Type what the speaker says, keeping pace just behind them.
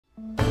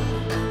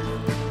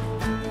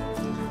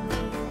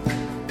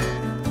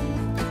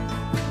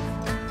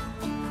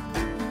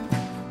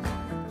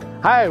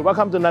Hi,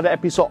 welcome to another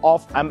episode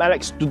of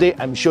IamAlex. Today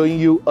I'm showing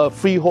you a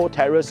freehold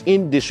terrace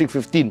in District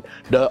 15,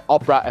 the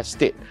Opera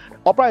Estate.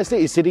 Opera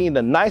Estate is sitting in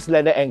a nice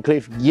landed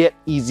enclave, yet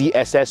easy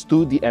access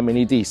to the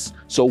amenities.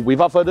 So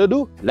without further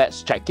ado,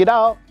 let's check it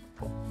out.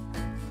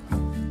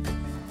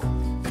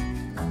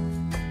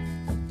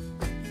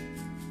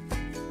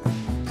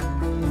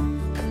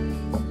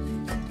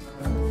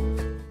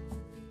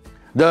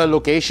 The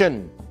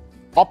location.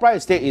 Opera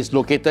Estate is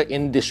located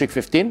in District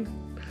 15.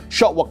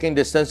 Short walking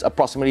distance,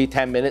 approximately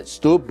 10 minutes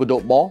to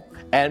Bedok Mall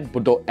and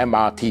Bedok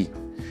MRT.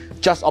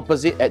 Just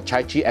opposite at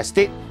Chai Chee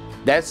Estate,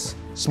 there's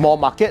small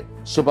market,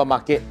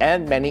 supermarket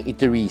and many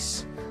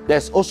eateries.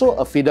 There's also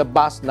a feeder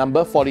bus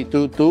number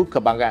 42 to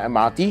Kembangan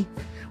MRT.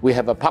 We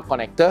have a park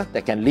connector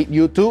that can lead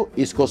you to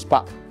East Coast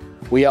Park.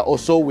 We are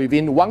also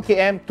within 1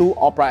 km to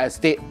Opera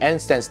Estate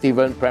and St.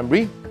 Stephen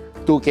Primary,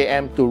 2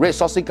 km to Red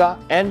Sausika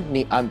and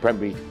Ngee Ann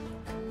Primary.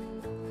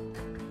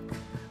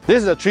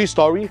 This is a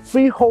 3-story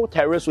freehold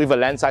terrace with a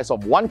land size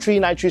of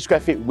 1393 square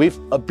feet with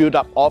a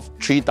build-up of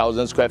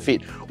 3000 square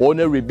feet.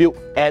 Owner rebuilt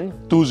in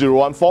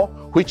 2014,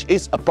 which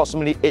is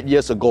approximately 8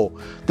 years ago.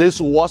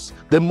 This was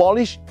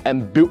demolished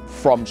and built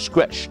from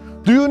scratch.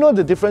 Do you know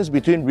the difference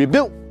between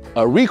rebuilt,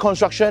 a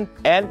reconstruction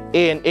and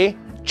A&A?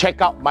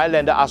 Check out My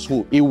Lender Ask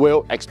Who. It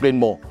will explain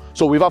more.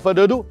 So without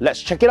further ado,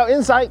 let's check it out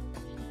inside.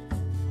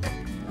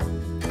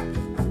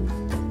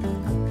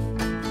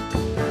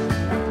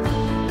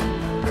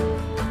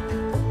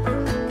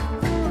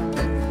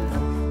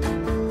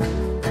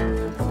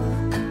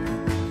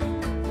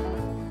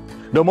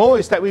 The moment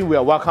we step in, we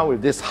are welcomed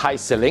with this high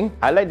ceiling.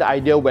 I like the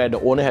idea where the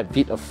owner have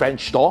did a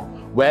French door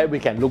where we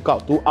can look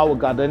out to our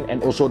garden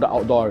and also the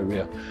outdoor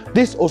area.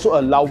 This also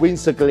allows wind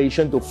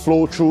circulation to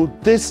flow through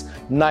this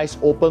nice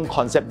open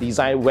concept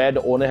design where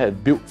the owner has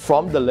built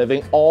from the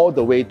living all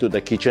the way to the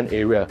kitchen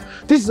area.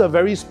 This is a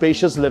very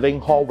spacious living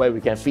hall where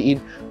we can fit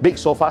in big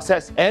sofa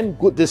sets and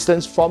good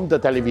distance from the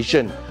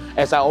television.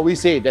 As I always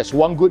say, there's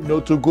one good, no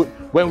two good.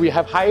 When we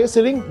have higher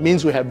ceiling,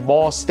 means we have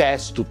more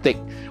stairs to take,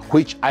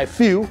 which I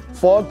feel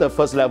for the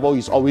first level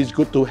is always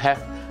good to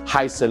have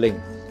high ceiling.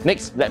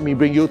 Next, let me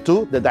bring you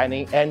to the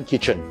dining and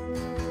kitchen.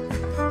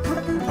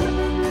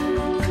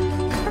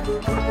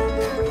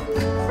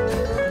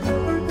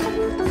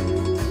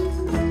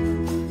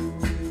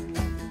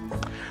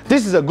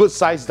 This is a good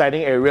sized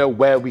dining area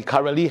where we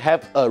currently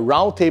have a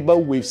round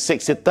table with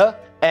 6-seater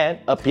and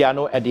a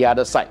piano at the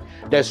other side.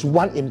 There's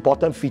one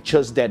important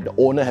feature that the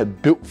owner has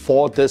built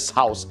for this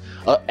house,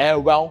 an air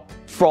well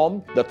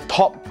from the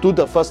top to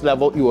the first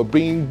level. It will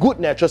bring in good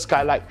natural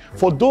skylight.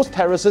 For those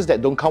terraces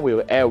that don't come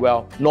with an air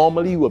well,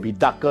 normally will be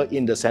darker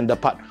in the center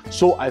part.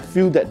 So I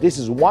feel that this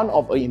is one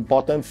of the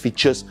important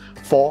features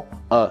for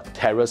a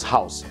terrace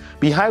house.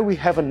 Behind we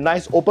have a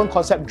nice open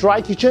concept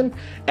dry kitchen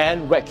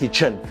and wet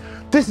kitchen.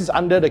 This is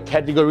under the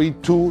category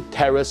 2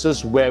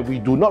 terraces where we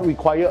do not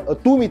require a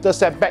 2-meter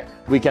setback.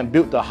 We can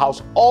build the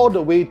house all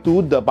the way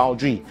to the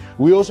boundary.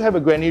 We also have a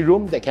granny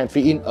room that can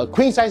fit in a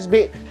queen-size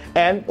bed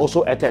and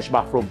also attached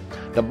bathroom.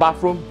 The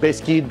bathroom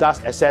basically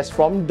does access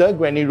from the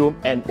granny room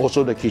and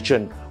also the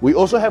kitchen. We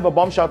also have a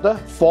bomb shelter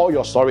for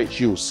your storage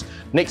use.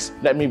 Next,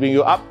 let me bring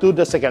you up to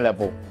the second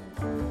level.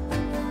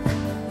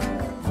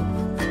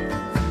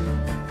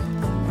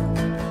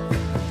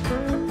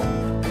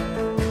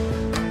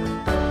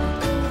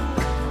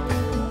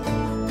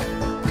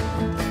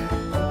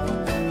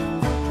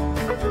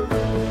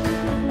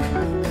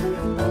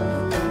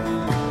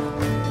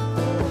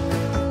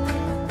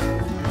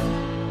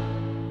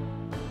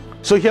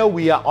 So here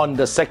we are on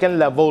the second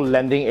level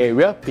landing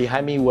area.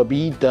 Behind me will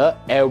be the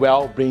air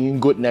well, bringing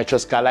good natural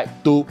skylight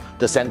to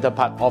the center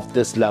part of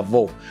this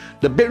level.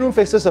 The bedroom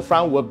faces the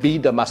front will be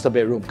the master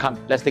bedroom. Come,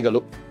 let's take a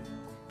look.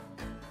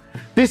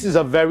 This is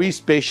a very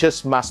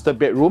spacious master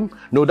bedroom.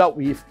 No doubt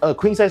with a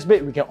queen-size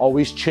bed, we can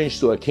always change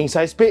to a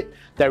king-size bed.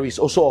 There is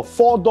also a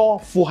 4-door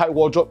full-height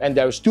wardrobe and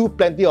there is still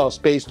plenty of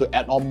space to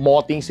add on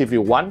more things if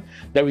you want.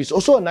 There is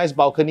also a nice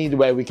balcony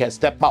where we can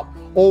step up,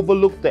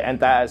 overlook the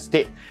entire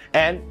estate,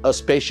 and a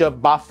spacious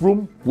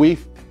bathroom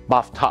with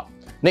bathtub.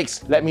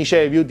 Next, let me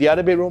share with you the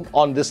other bedroom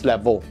on this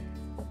level.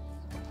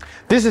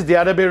 This is the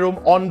other bedroom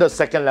on the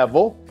second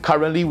level.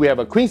 Currently, we have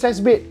a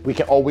queen-size bed. We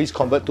can always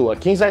convert to a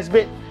king-size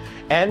bed.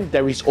 And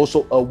there is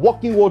also a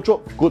walk-in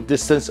wardrobe, good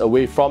distance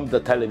away from the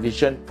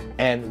television,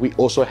 and we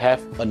also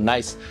have a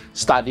nice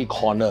study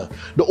corner.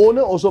 The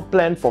owner also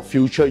planned for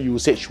future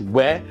usage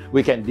where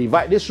we can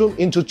divide this room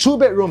into 2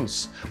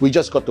 bedrooms. We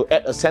just got to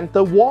add a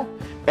center wall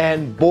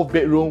and both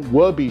bedrooms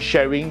will be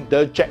sharing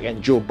the Jack and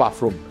Jill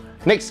bathroom.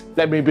 Next,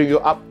 let me bring you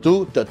up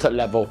to the third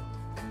level.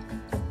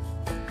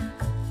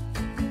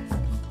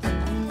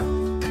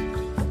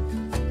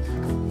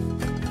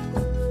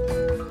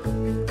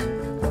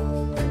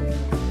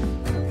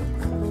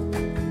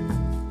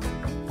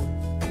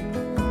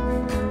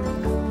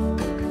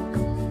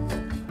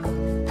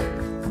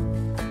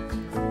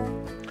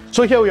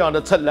 So here we are on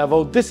the third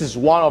level. This is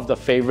one of the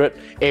favorite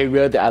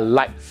area that I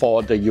like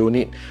for the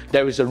unit.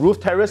 There is a roof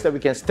terrace that we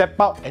can step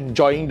out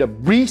enjoying the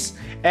breeze,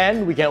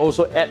 and we can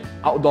also add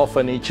outdoor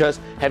furnitures,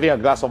 having a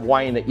glass of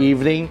wine in the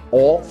evening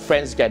or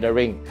friends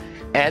gathering.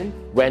 And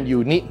when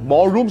you need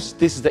more rooms,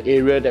 this is the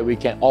area that we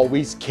can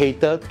always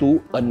cater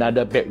to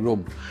another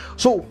bedroom.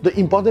 So the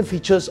important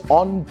features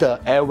on the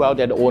air well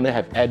that the owner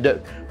have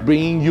added,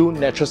 bringing you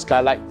natural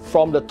skylight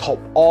from the top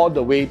all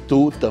the way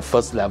to the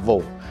first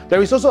level.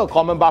 There is also a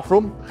common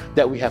bathroom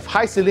that we have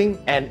high ceiling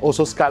and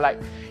also skylight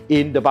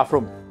in the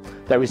bathroom.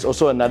 There is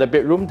also another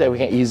bedroom that we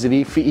can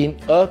easily fit in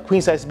a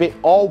queen size bed,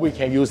 or we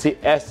can use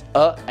it as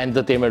an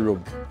entertainment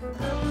room.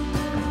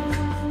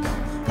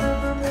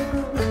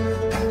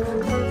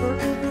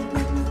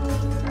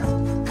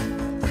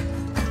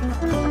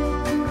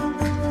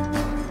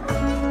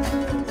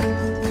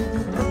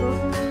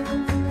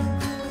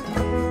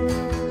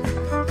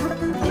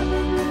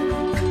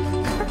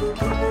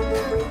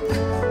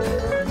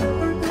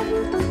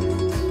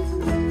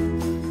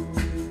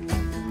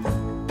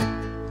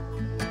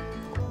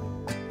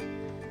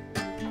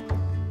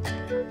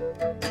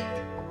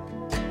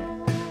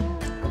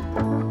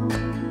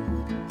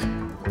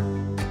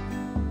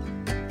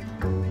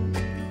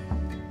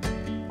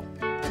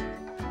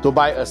 To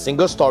buy a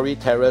single-story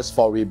terrace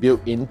for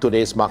rebuild in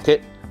today's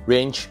market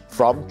range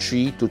from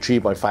 3 to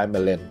 3.5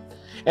 million.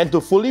 And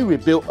to fully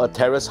rebuild a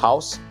terrace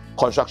house,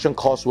 construction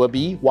cost will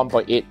be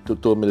 1.8 to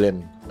 2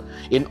 million.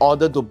 In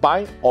order to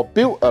buy or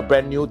build a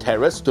brand new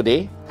terrace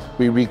today,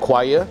 we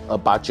require a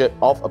budget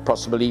of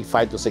approximately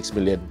 5 to 6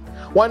 million.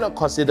 Why not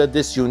consider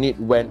this unit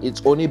when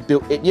it's only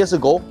built 8 years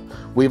ago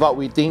without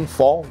waiting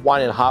for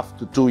 1.5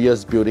 to 2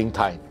 years building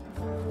time?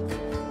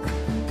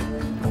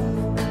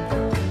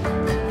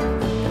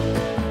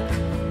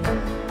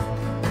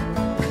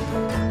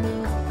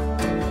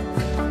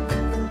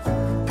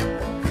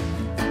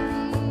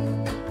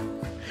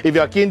 If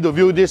you are keen to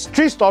view this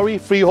 3-story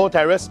freehold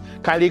terrace,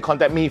 kindly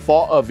contact me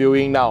for a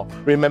viewing now.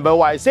 Remember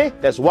what I say,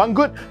 there's one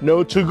good,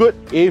 no two good.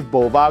 If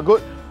both are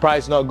good,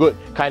 price not good.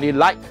 Kindly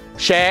like,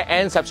 share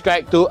and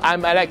subscribe to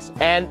IamAlex,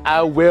 and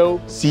I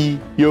will see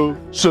you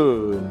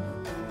soon.